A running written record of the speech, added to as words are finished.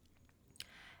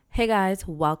Hey guys,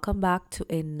 welcome back to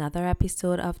another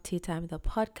episode of Tea Time the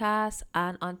podcast.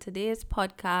 And on today's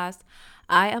podcast,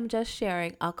 I am just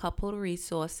sharing a couple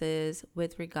resources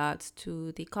with regards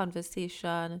to the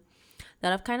conversation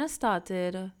that I've kind of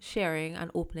started sharing and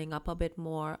opening up a bit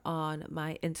more on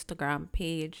my Instagram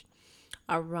page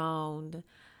around.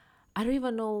 I don't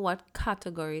even know what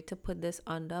category to put this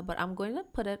under, but I'm going to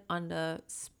put it under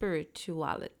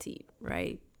spirituality,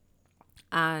 right?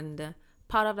 And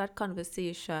part of that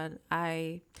conversation,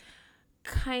 I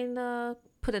kind of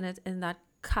putting it in that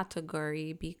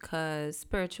category because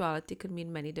spirituality could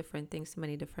mean many different things to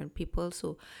many different people.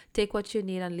 So take what you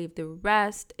need and leave the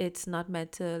rest. It's not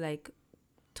meant to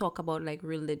talk about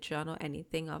religion or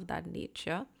anything of that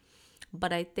nature.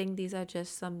 But I think these are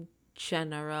just some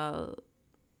general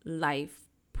life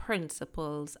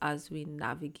principles as we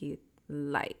navigate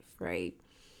life, right?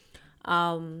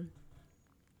 Um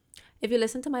If you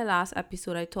listen to my last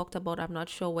episode, I talked about I'm not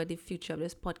sure where the future of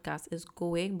this podcast is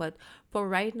going, but for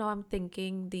right now, I'm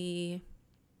thinking the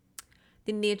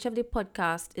nature of the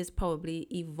podcast is probably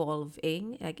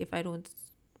evolving. Like if I don't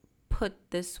put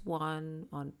this one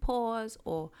on pause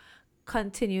or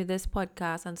continue this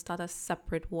podcast and start a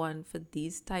separate one for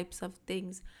these types of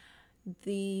things,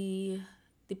 the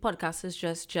the podcast is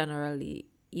just generally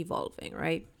evolving,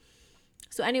 right?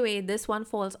 So anyway, this one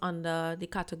falls under the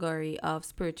category of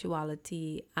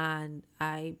spirituality, and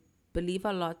I believe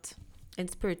a lot in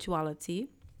spirituality.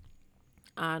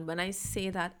 And when I say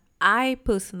that, I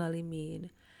personally mean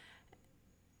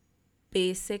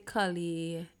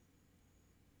basically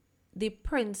the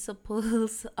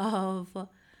principles of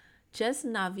just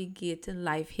navigating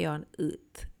life here on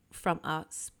earth from a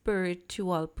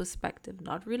spiritual perspective,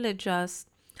 not religious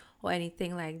or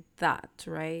anything like that,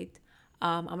 right?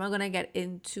 I'm not gonna get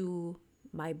into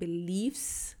my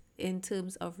beliefs in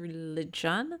terms of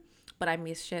religion, but I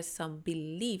may share some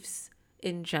beliefs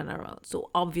in general.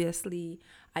 So obviously,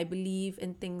 I believe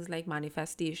in things like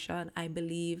manifestation. I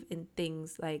believe in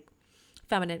things like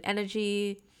feminine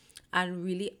energy and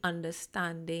really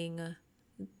understanding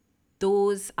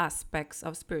those aspects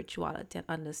of spirituality and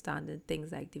understanding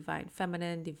things like divine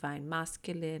feminine, divine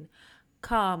masculine,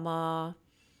 karma,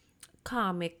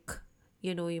 karmic.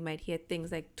 You might hear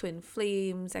things like twin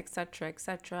flames, etc.,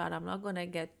 etc. And I'm not going to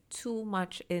get too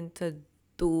much into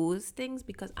those things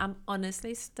because I'm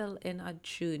honestly still in a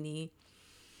journey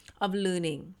of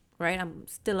learning, right? I'm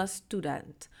still a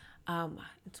student.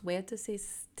 It's weird to say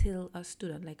still a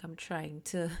student, like I'm trying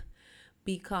to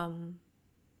become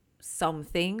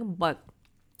something, but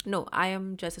no, I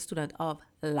am just a student of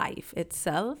life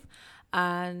itself.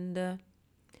 And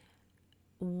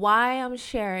why I'm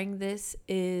sharing this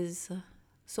is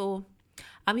so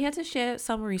I'm here to share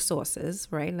some resources,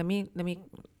 right? Let me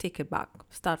take it back.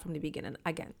 Start from the beginning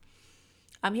again.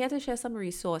 I'm here to share some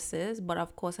resources, but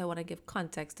of course I want to give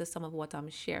context to some of what I'm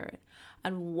sharing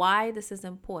and why this is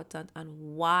important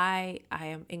and why I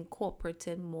am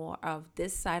incorporating more of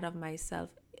this side of myself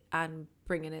and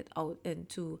bringing it out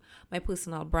into my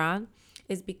personal brand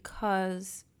is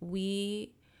because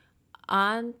we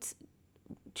aren't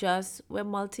we're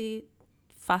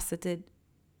multifaceted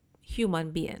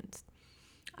human beings.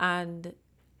 And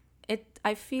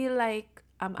I feel like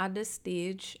I'm at this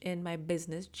stage in my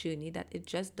business journey that it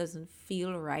just doesn't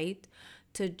feel right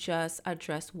to just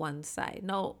address one side.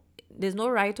 Now, there's no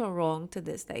right or wrong to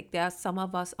this. Like there are some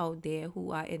of us out there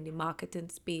who are in the marketing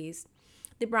space,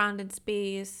 the branding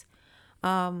space,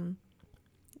 um,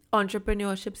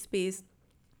 entrepreneurship space,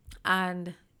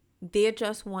 and they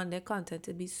just want their content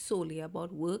to be solely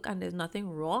about work, and there's nothing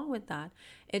wrong with that.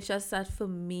 It's just that for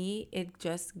me it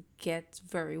just gets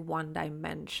very one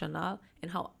dimensional in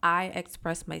how I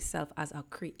express myself as a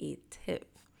creative,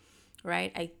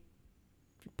 right? I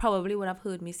probably would have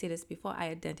heard me say this before. I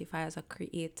identify as a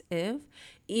creative,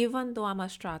 even though I'm a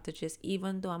strategist,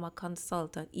 even though I'm a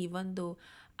consultant, even though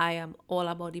I am all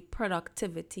about the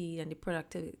productivity and the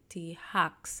productivity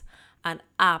hacks and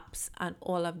apps and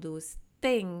all of those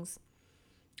things.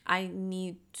 I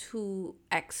need to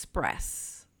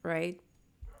express, right?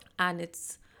 And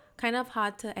it's kind of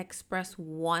hard to express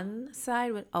one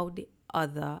side without the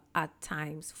other at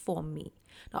times for me.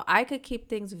 Now, I could keep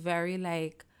things very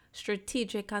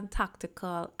strategic and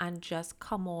tactical and just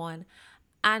come on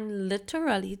and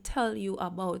literally tell you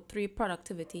about 3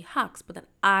 productivity hacks, but then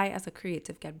I, as a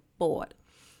creative, get bored.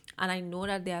 And I know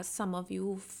that there are some of you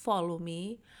who follow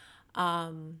me,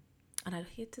 and I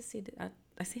hate to say that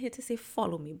hate to say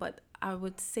follow me, but I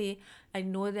would say I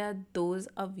know there are those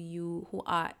of you who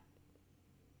are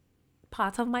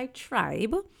part of my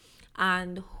tribe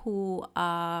and who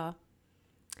are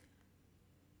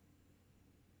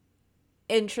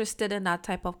interested in that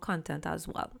type of content as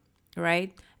well,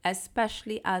 right?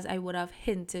 Especially as I would have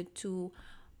hinted to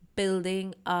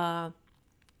building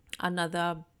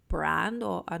another brand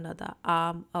or another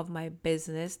arm of my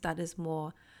business that is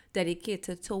more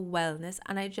dedicated to wellness.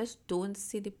 And I just don't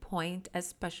see the point,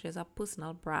 especially as a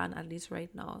personal brand, at least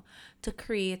right now, to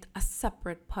create a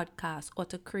separate podcast or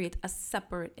to create a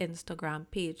separate Instagram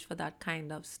page for that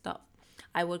kind of stuff.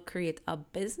 I would create a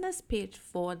business page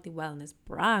for the wellness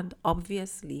brand,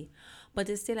 obviously, but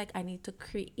it's still like I need to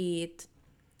create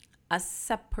a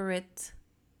separate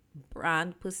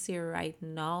brand per se right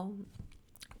now.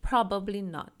 Probably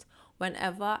not.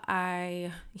 Whenever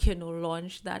I,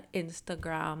 launch that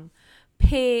Instagram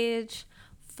page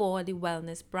for the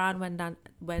wellness brand,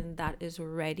 when that is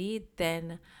ready,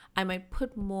 then I might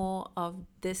put more of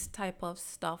this type of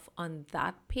stuff on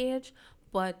that page.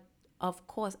 But of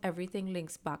course, everything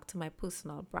links back to my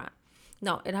personal brand.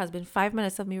 Now, it has been 5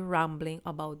 minutes of me rambling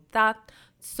about that.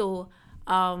 So,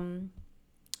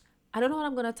 I don't know what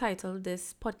I'm going to title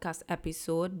this podcast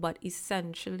episode, but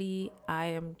essentially, I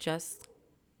am just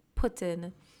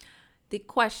putting the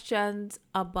questions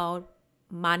about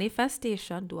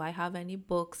manifestation. Do I have any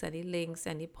books, any links,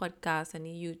 any podcasts,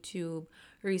 any YouTube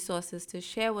resources to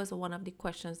share? Was one of the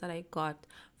questions that I got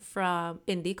from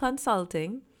Indie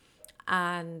Consulting.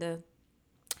 And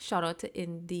shout out to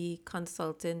Indie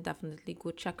Consulting. Definitely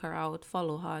go check her out,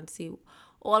 follow her, and see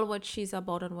all what she's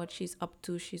about and what she's up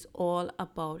to. She's all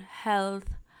about health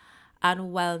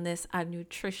and wellness and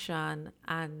nutrition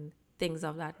and things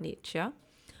of that nature.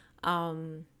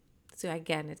 So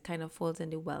again, it kind of falls in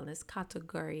the wellness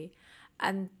category.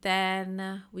 And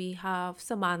then we have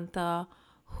Samantha,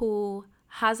 who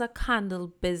has a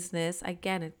candle business.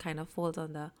 Again, it kind of falls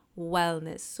under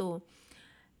wellness. So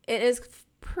it is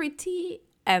pretty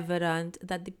evident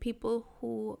that the people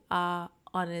who are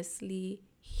honestly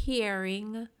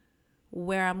hearing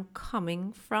where I'm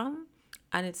coming from,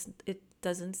 and it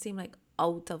doesn't seem like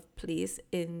out of place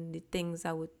in the things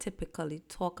I would typically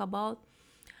talk about,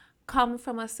 come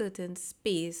from a certain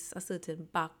space, a certain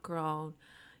background,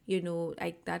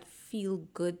 like that feel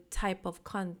good type of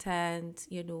content,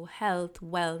 health,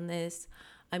 wellness.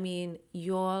 I mean,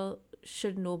 y'all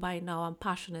should know by now I'm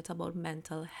passionate about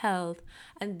mental health.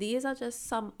 And these are just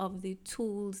some of the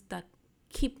tools that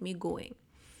keep me going.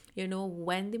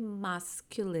 When the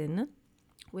masculine,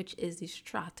 which is the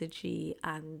strategy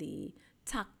and the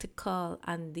tactical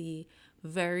and the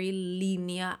very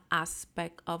linear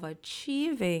aspect of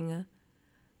achieving,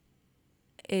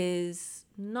 is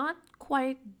not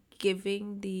quite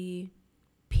giving the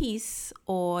peace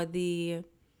or the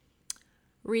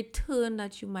return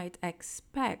that you might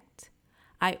expect,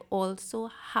 I also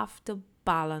have to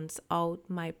balance out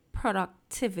my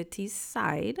productivity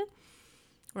side,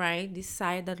 right? The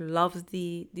side that loves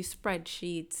the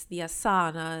spreadsheets, the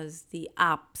asanas, the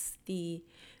apps, the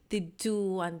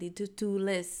do and the to-do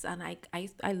lists. And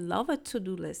I love a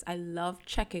to-do list. I love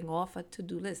checking off a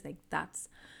to-do list. Like that's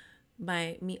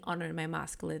me honoring my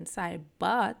masculine side.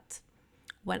 But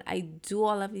when I do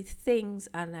all of these things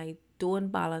and I don't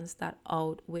balance that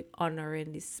out with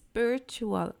honoring the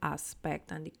spiritual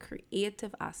aspect and the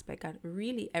creative aspect and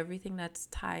really everything that's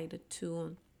tied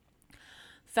to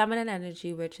feminine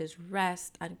energy, which is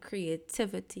rest and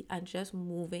creativity and just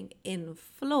moving in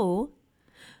flow,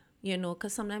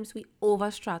 because sometimes we over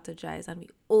strategize and we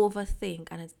overthink,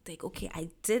 and it's like, okay, I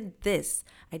did this,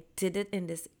 I did it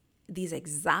in these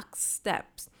exact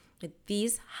steps with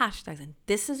these hashtags, and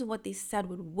this is what they said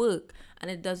would work, and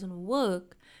it doesn't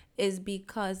work, is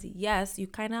because yes, you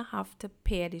kind of have to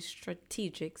pair the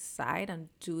strategic side and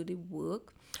do the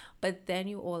work, but then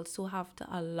you also have to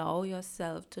allow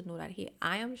yourself to know that, hey,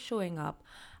 I am showing up,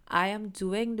 I am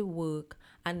doing the work,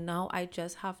 and now I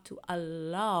just have to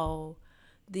allow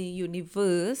the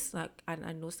universe, like, and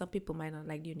I know some people might not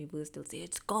like the universe, they'll say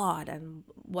it's God and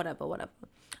whatever.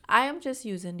 I am just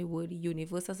using the word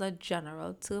universe as a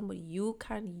general term, but you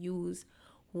can use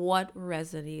what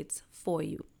resonates for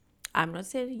you. I'm not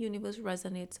saying the universe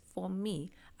resonates for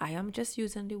me. I am just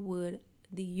using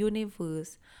the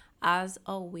universe as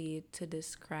a way to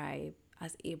describe,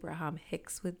 as Abraham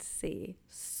Hicks would say,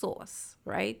 source,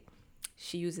 right?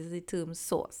 She uses the term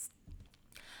source.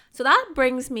 So that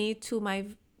brings me to my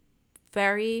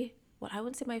I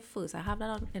wouldn't say my first. I have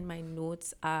that in my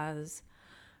notes as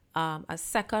a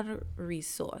second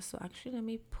resource. So actually, let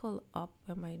me pull up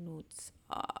where my notes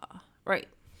are. Right.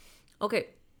 Okay.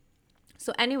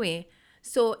 So anyway,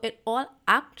 so it all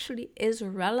actually is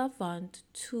relevant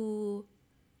to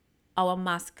our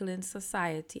masculine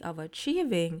society of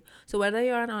achieving. So whether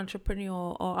you're an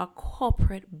entrepreneur or a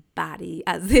corporate baddie,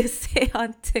 as they say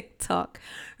on TikTok,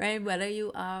 right? Whether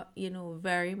you are,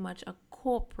 very much a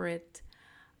corporate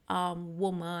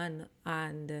woman,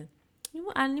 and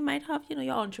you might have,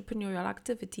 your entrepreneurial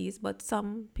activities, but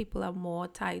some people are more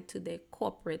tied to their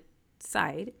corporate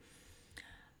side.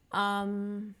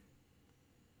 Um,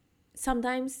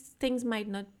 Sometimes things might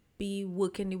not be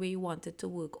working the way you want it to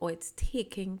work, or it's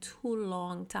taking too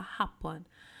long to happen.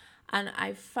 And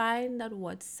I find that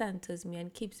what centers me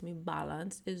and keeps me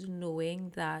balanced is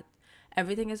knowing that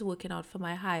everything is working out for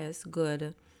my highest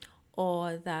good,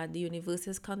 or that the universe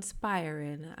is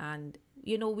conspiring. And,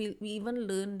 we even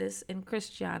learn this in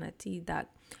Christianity, that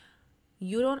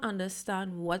you don't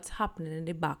understand what's happening in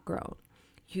the background.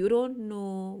 You don't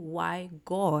know why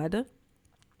God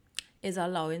is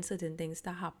allowing certain things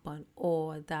to happen,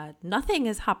 or that nothing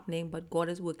is happening but God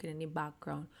is working in the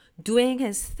background, doing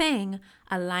his thing,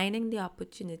 aligning the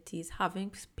opportunities,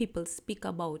 having people speak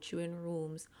about you in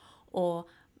rooms, or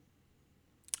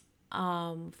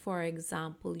for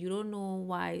example, you don't know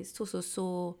why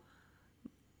so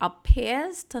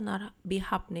appears to not be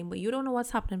happening, but you don't know what's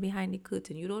happening behind the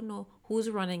curtain. You don't know who's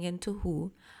running into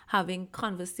who, having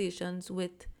conversations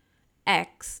with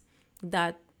X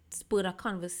that spurred a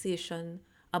conversation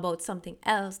about something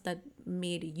else that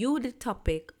made you the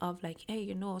topic of, like,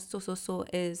 hey, so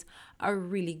is a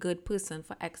really good person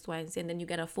for X, Y, and Z, and then you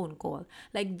get a phone call.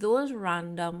 Like, those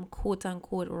random, quote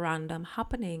unquote, random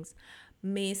happenings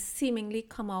may seemingly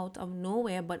come out of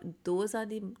nowhere, but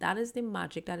that is the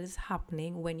magic that is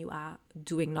happening when you are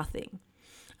doing nothing.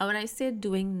 And when I say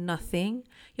doing nothing,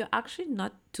 you're actually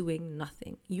not doing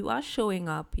nothing. You are showing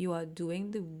up, you are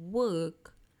doing the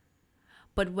work,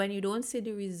 but when you don't see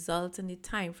the results in the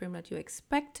time frame that you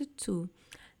expected to,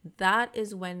 that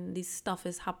is when this stuff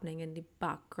is happening in the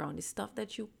background, the stuff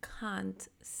that you can't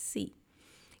see.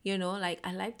 Like,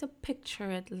 I like to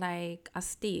picture it like a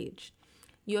stage.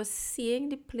 You're seeing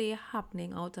the play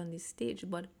happening out on the stage,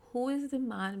 but who is the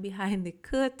man behind the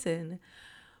curtain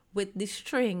with the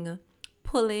string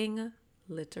pulling,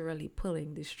 literally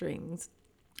pulling the strings,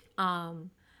 and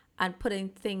putting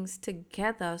things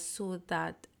together so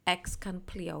that X can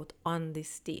play out on the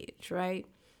stage, right?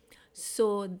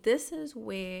 So this is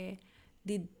where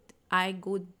the I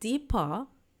go deeper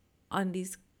on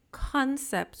these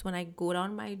concepts when I go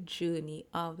down my journey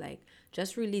of, like,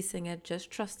 just releasing it, just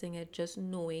trusting it, just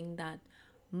knowing that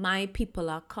my people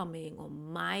are coming, or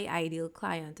my ideal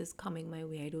client is coming my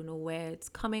way. I don't know where it's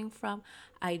coming from.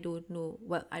 I don't know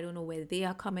where they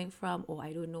are coming from, or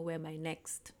I don't know where my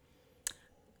next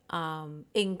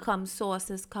income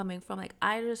sources coming from. Like,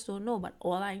 I just don't know, but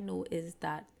all I know is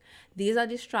that these are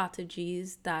the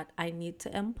strategies that I need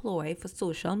to employ for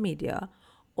social media,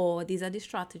 or these are the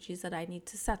strategies that I need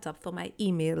to set up for my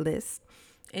email list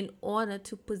in order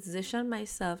to position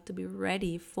myself to be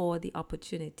ready for the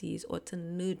opportunities, or to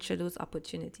nurture those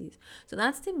opportunities. So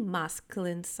that's the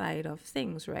masculine side of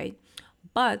things, right?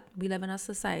 But we live in a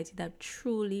society that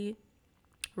truly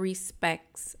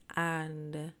respects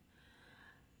and,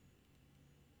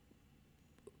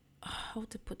 how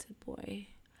to put it, boy,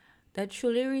 that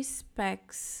truly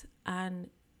respects, and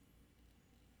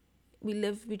we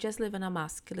just live in a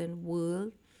masculine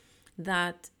world,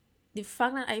 that the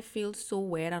fact that I feel so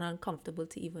weird and uncomfortable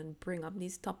to even bring up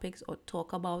these topics, or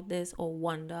talk about this, or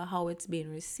wonder how it's being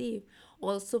received,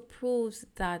 also proves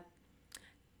that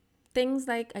things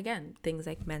like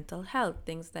mental health,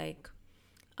 things like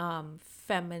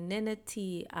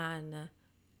femininity and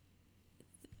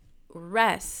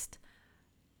rest,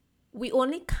 we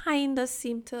only kind of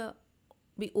seem to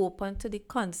be open to the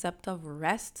concept of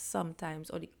rest sometimes,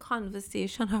 or the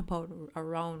conversation about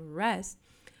around rest,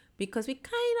 because we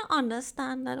kind of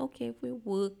understand that, okay, if we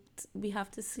worked, we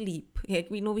have to sleep. Like,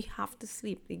 we know we have to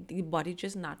sleep. The body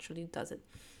just naturally does it.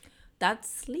 That's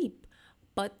sleep.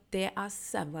 But there are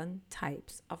 7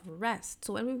 types of rest.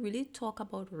 So when we really talk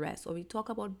about rest, or we talk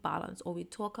about balance, or we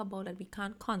talk about that we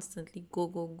can't constantly go,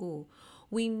 go, go,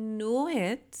 we know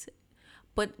it,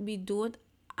 but we don't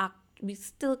act, we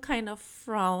still kind of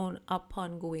frown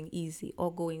upon going easy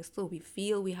or going slow. We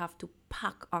feel we have to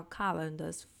pack our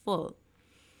calendars full.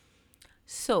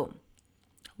 So,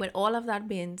 with all of that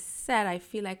being said, I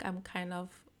feel like I'm kind of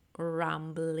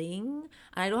rambling,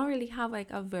 and I don't really have like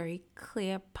a very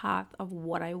clear path of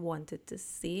what I wanted to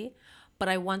say, but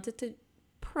I wanted to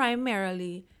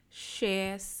primarily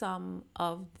share some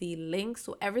of the links.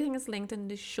 So everything is linked in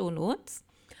the show notes,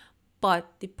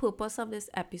 but the purpose of this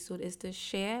episode is to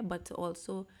share, but to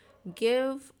also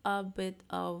give a bit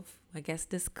of, I guess,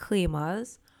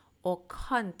 disclaimers or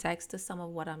context to some of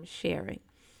what I'm sharing.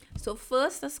 So,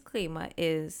 first disclaimer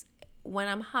is when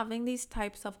I'm having these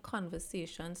types of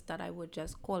conversations that I would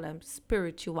just call them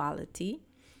spirituality,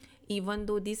 even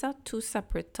though these are two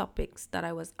separate topics that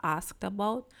I was asked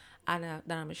about and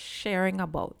that I'm sharing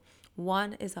about.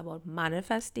 One is about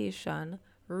manifestation,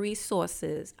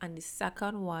 resources, and the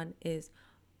second one is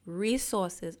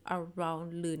resources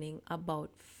around learning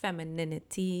about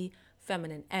femininity,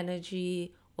 feminine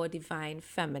energy, or divine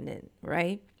feminine,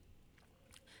 right?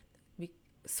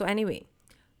 So, anyway,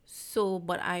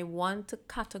 but I want to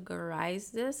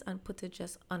categorize this and put it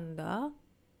just under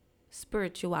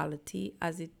spirituality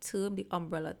as a term, the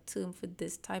umbrella term for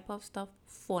this type of stuff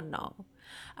for now.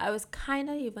 I was kind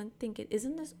of even thinking,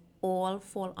 isn't this all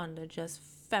fall under just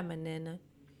feminine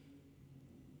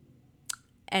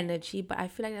energy? But I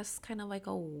feel like that's kind of like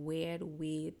a weird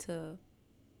way to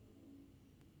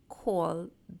call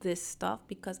this stuff,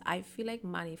 because I feel like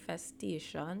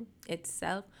manifestation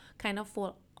itself kind of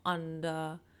fall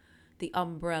under the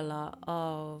umbrella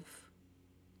of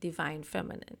divine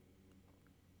feminine.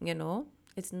 You know,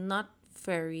 it's not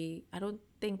very, I don't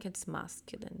think it's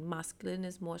masculine. Masculine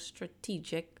is more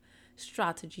strategic,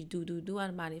 strategy, do,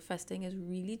 and manifesting is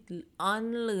really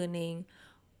unlearning,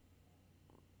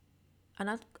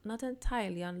 and not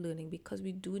entirely unlearning, because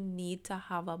we do need to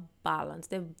have a balance.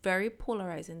 They're very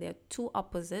polarizing. They're two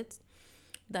opposites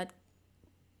that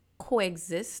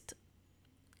coexist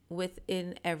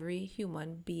within every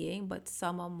human being, but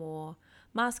some are more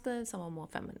masculine, some are more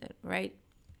feminine, right?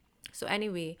 So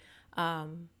anyway, I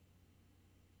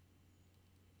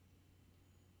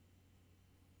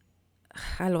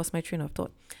lost my train of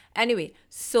thought. Anyway,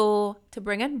 so to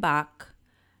bring it back,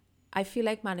 I feel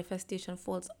like manifestation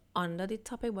falls under the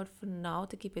topic, but for now,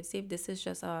 to keep it safe, this is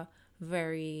just a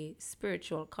very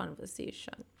spiritual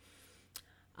conversation.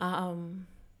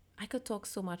 I could talk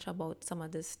so much about some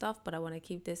of this stuff, but I want to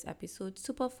keep this episode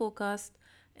super focused.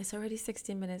 It's already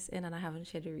 16 minutes in and I haven't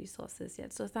shared the resources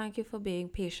yet. So thank you for being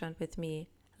patient with me.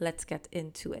 Let's get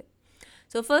into it.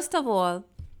 So first of all,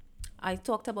 I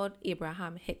talked about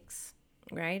Abraham Hicks,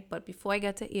 right? But before I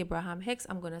get to Abraham Hicks,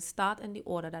 I'm going to start in the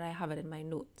order that I have it in my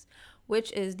notes,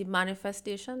 which is the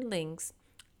Manifestation Links.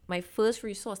 My first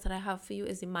resource that I have for you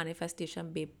is the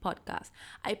Manifestation Babe podcast.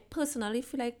 I personally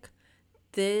feel like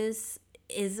this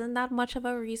isn't that much of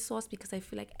a resource because I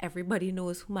feel like everybody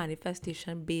knows who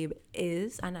Manifestation Babe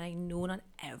is, and I know not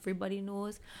everybody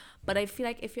knows, but I feel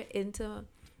like if you're into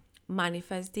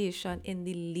manifestation in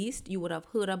the least, you would have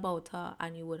heard about her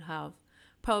and you would have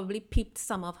probably peeped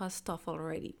some of her stuff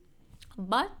already.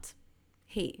 But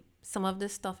hey, some of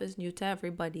this stuff is new to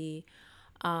everybody.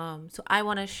 So I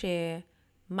want to share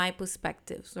my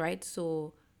perspectives, right?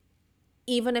 So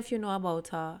even if you know about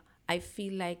her, I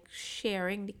feel like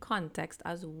sharing the context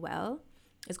as well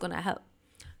is going to help.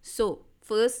 So,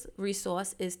 first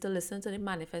resource is to listen to the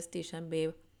Manifestation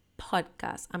Babe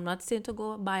podcast. I'm not saying to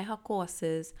go buy her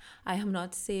courses. I am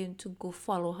not saying to go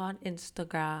follow her on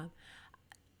Instagram.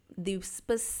 The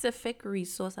specific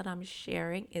resource that I'm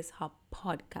sharing is her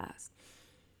podcast.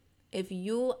 If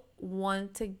you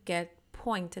want to get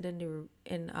pointed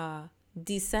in a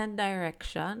decent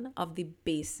direction of the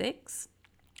basics,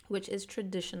 which is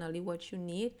traditionally what you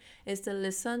need, is to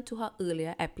listen to her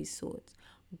earlier episodes.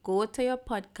 Go to your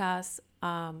podcast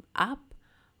app,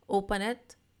 open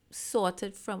it, sort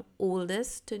it from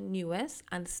oldest to newest,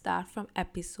 and start from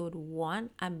episode 1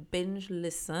 and binge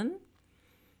listen.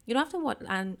 You don't have to watch,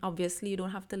 and obviously you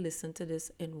don't have to listen to this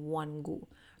in one go,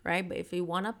 right? But if you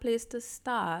want a place to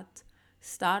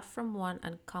start from 1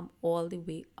 and come all the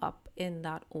way up in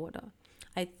that order.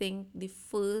 I think the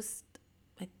first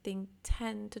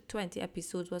 10 to 20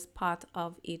 episodes was part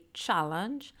of a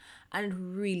challenge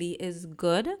and really is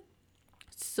good.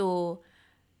 So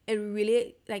it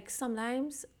really, like,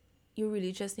 sometimes you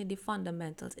really just need the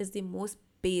fundamentals. It's the most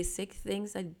basic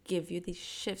things that give you the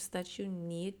shifts that you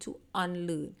need to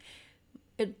unlearn.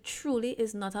 It truly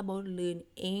is not about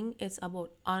learning, it's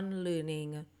about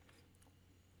unlearning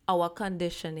our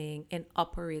conditioning and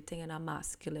operating in a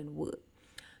masculine world.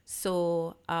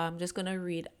 So I'm just going to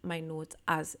read my notes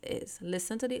as is.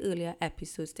 Listen to the earlier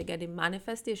episodes to get the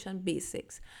manifestation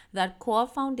basics. That core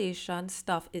foundation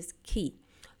stuff is key.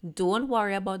 Don't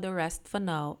worry about the rest for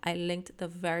now. I linked the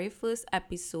very first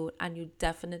episode and you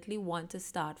definitely want to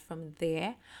start from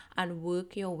there and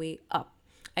work your way up.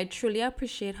 I truly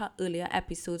appreciate her earlier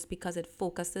episodes because it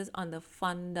focuses on the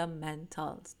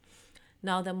fundamentals.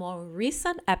 Now, the more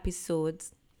recent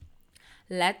episodes,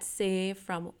 let's say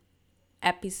from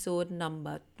episode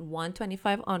number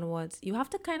 125 onwards, you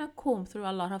have to kind of comb through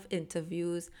a lot of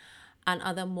interviews and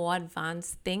other more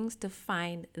advanced things to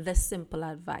find the simple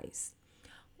advice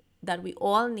that we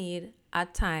all need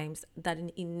at times that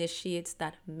initiates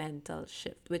that mental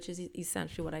shift, which is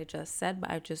essentially what I just said,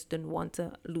 but I just didn't want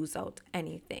to lose out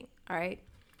anything. All right.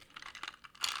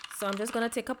 So I'm just going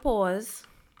to take a pause.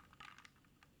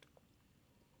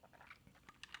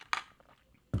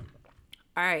 All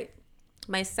right.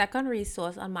 My second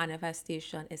resource on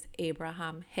manifestation is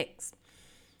Abraham Hicks.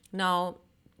 Now,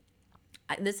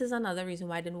 this is another reason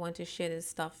why I didn't want to share this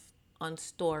stuff on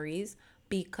stories,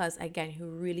 because again, you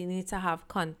really need to have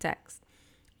context.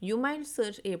 You might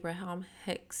search Abraham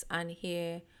Hicks and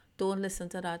hear, don't listen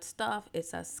to that stuff.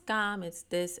 It's a scam. It's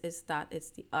this, it's that, it's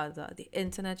the other. The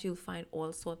internet, you'll find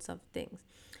all sorts of things.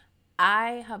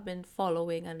 I have been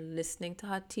following and listening to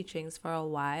her teachings for a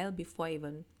while before I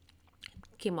even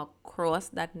came across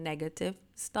that negative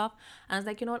stuff. And I was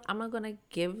like, you know what? I'm not going to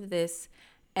give this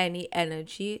any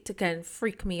energy to kind of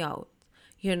freak me out.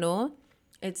 You know,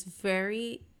 it's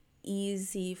very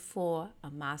easy for a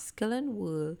masculine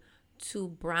world to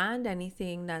brand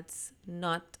anything that's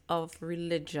not of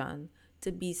religion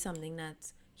to be something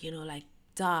that's, like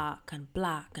dark and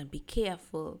black and be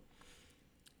careful.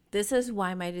 This is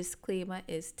why my disclaimer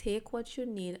is take what you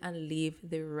need and leave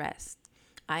the rest.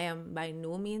 I am by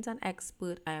no means an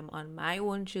expert. I am on my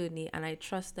own journey, and I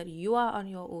trust that you are on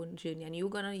your own journey and you're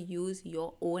going to use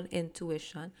your own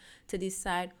intuition to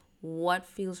decide what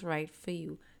feels right for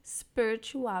you.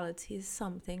 Spirituality is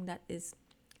something that is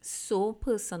so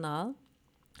personal,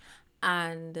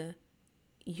 and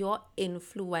your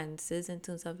influences in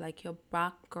terms of like your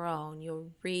background, your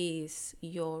race,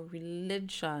 your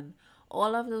religion,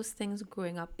 all of those things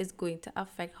growing up is going to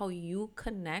affect how you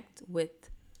connect with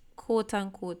quote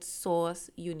unquote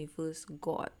source, universe,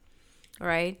 God,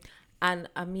 right? And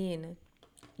I mean,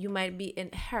 you might be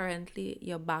inherently,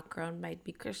 your background might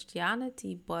be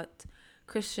Christianity, but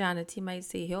Christianity might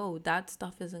say, yo, that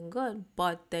stuff isn't good.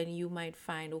 But then you might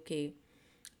find, okay,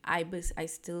 I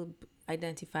still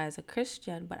identify as a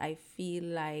Christian, but I feel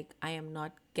like I am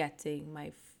not getting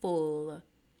my full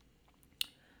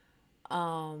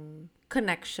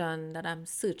connection that I'm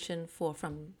searching for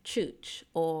from church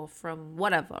or from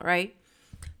whatever, right?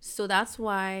 So that's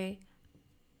why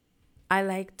I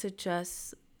like to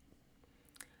just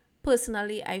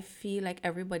personally, I feel like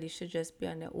everybody should just be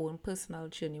on their own personal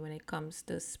journey when it comes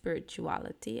to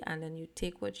spirituality, and then you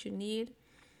take what you need,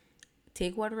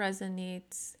 take what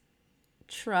resonates,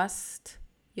 trust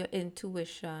your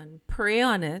intuition, pray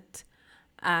on it,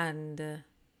 and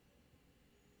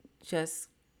just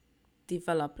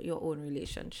develop your own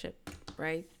relationship,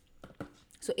 right?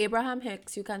 So Abraham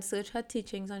Hicks, you can search her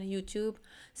teachings on YouTube,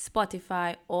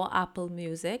 Spotify, or Apple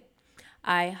Music.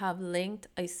 I have linked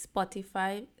a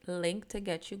Spotify link to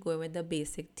get you going with the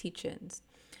basic teachings.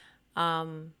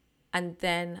 And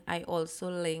then I also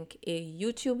link a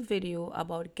YouTube video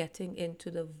about getting into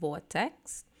the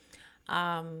vortex.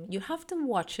 You have to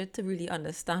watch it to really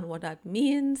understand what that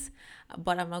means,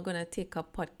 but I'm not going to take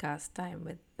up podcast time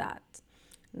with that.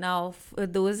 Now, for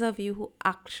those of you who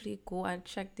actually go and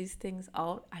check these things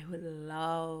out, I would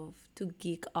love to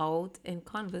geek out in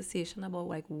conversation about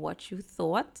like what you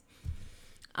thought.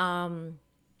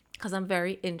 Because I'm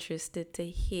very interested to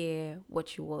hear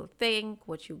what you all think,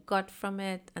 what you got from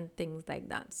it, and things like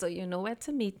that. So you know where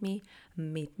to meet me.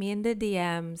 Meet me in the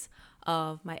DMs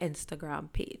of my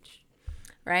Instagram page.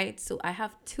 Right? So I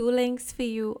have 2 links for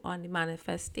you on the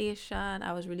manifestation.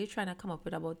 I was really trying to come up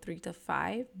with about 3 to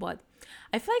 5, but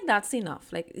I feel like that's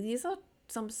enough. Like these are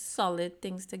some solid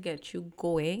things to get you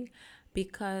going,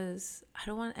 because I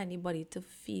don't want anybody to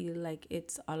feel like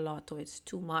it's a lot or it's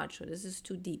too much or this is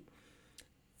too deep.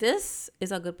 This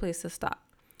is a good place to start.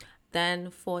 Then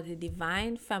for the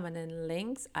divine feminine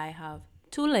links, I have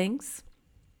 2 links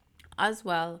as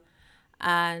well,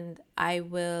 and I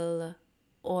will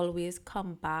always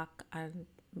come back and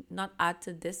not add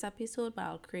to this episode, but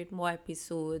I'll create more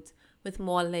episodes with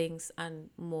more links and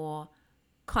more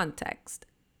context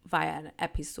via an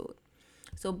episode.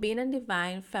 So being in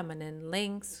divine feminine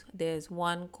links, there's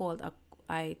one called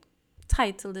I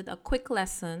titled it a quick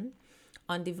lesson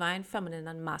on divine feminine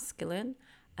and masculine,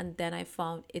 and then I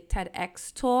found a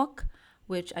TEDx talk,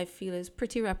 which I feel is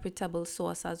pretty reputable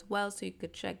source as well, so you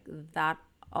could check that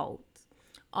out.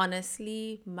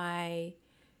 Honestly, my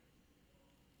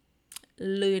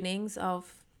learnings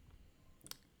of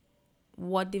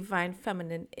what divine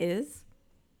feminine is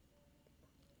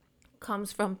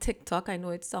comes from TikTok. I know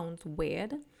it sounds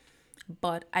weird,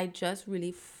 but I just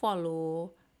really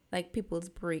follow like people's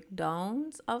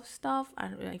breakdowns of stuff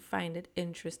and I find it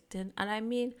interesting. And I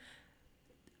mean,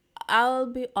 I'll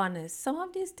be honest, some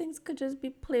of these things could just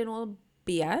be plain old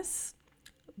BS,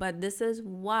 but this is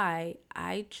why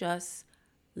I just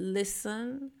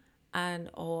listen and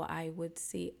or I would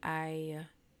say I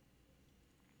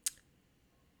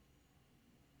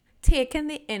taken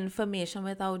the information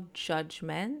without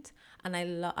judgment, and I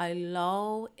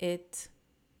allow it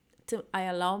to I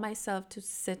allow myself to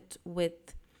sit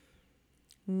with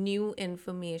new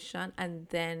information, and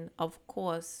then of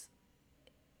course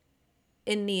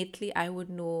innately I would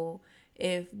know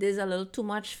if there's a little too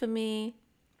much for me,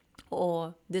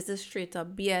 or this is straight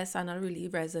up BS and I'm not really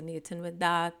resonating with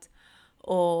that,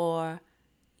 or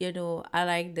I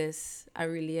like this, I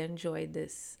really enjoyed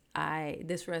this, I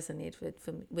this resonates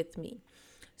with me.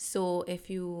 So if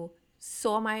you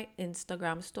saw my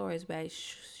Instagram stories where I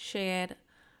shared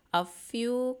a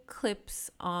few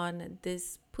clips on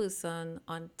this person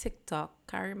on TikTok,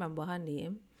 can't remember her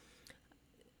name,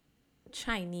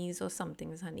 Chinese or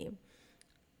something is her name,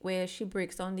 where she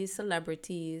breaks down these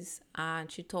celebrities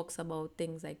and she talks about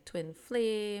things like twin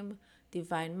flame,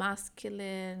 divine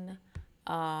masculine,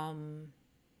 um,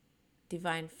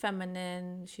 divine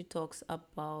feminine. She talks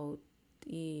about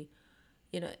the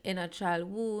inner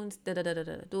child wounds,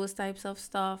 those types of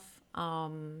stuff,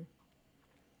 and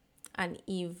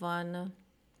even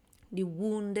the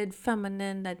wounded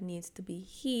feminine that needs to be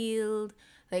healed.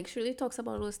 Like she really talks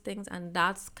about those things, and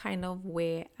that's kind of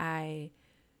where I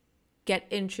get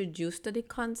introduced to the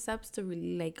concepts to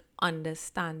really like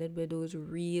understand it with those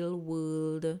real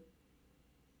world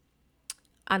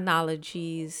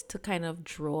analogies to kind of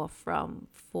draw from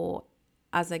for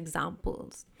as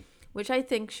examples, which I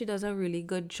think she does a really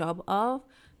good job of,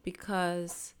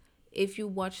 because if you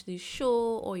watch the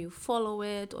show or you follow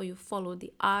it or you follow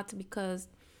the art, because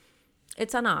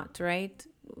it's an art, right?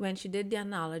 When she did the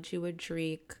analogy with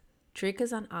Drake, Drake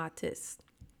is an artist,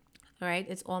 right?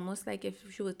 It's almost like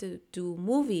if she were to do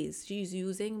movies, she's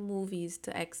using movies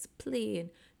to explain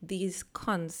these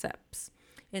concepts.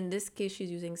 In this case,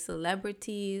 she's using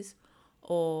celebrities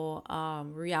or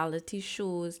reality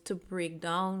shows to break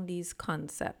down these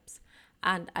concepts.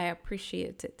 And I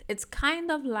appreciate it. It's kind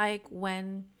of like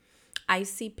when I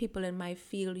see people in my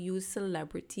field use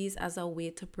celebrities as a way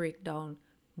to break down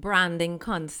branding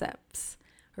concepts,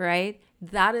 right?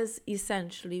 That is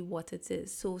essentially what it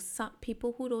is. So some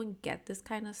people who don't get this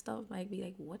kind of stuff might be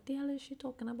like, what the hell is she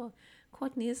talking about?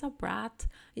 Courtney is a brat,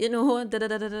 da da da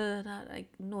da da da. Like,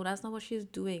 no, that's not what she's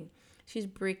doing. She's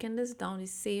breaking this down the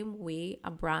same way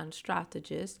a brand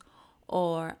strategist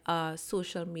or a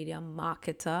social media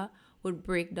marketer would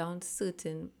break down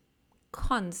certain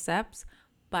concepts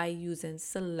by using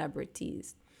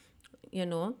celebrities, you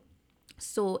know?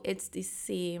 So it's the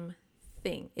same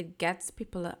thing. It gets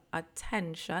people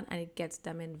attention and it gets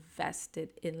them invested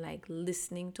in like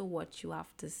listening to what you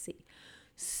have to say.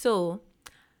 So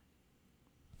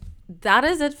that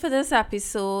is it for this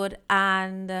episode.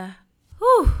 And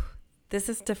this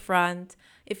is different.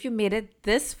 If you made it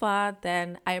this far,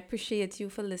 then I appreciate you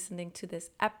for listening to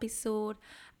this episode.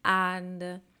 And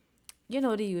the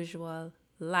usual.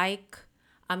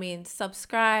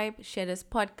 Subscribe, share this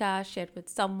podcast, share it with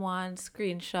someone,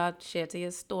 screenshot, share to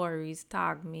your stories,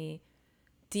 tag me,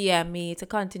 DM me to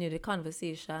continue the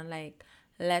conversation. Like,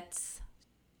 let's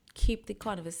keep the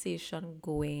conversation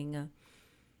going.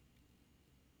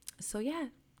 So, yeah,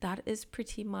 that is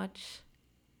pretty much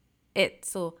it.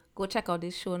 So, go check out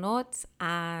these show notes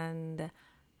and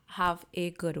have a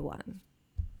good one.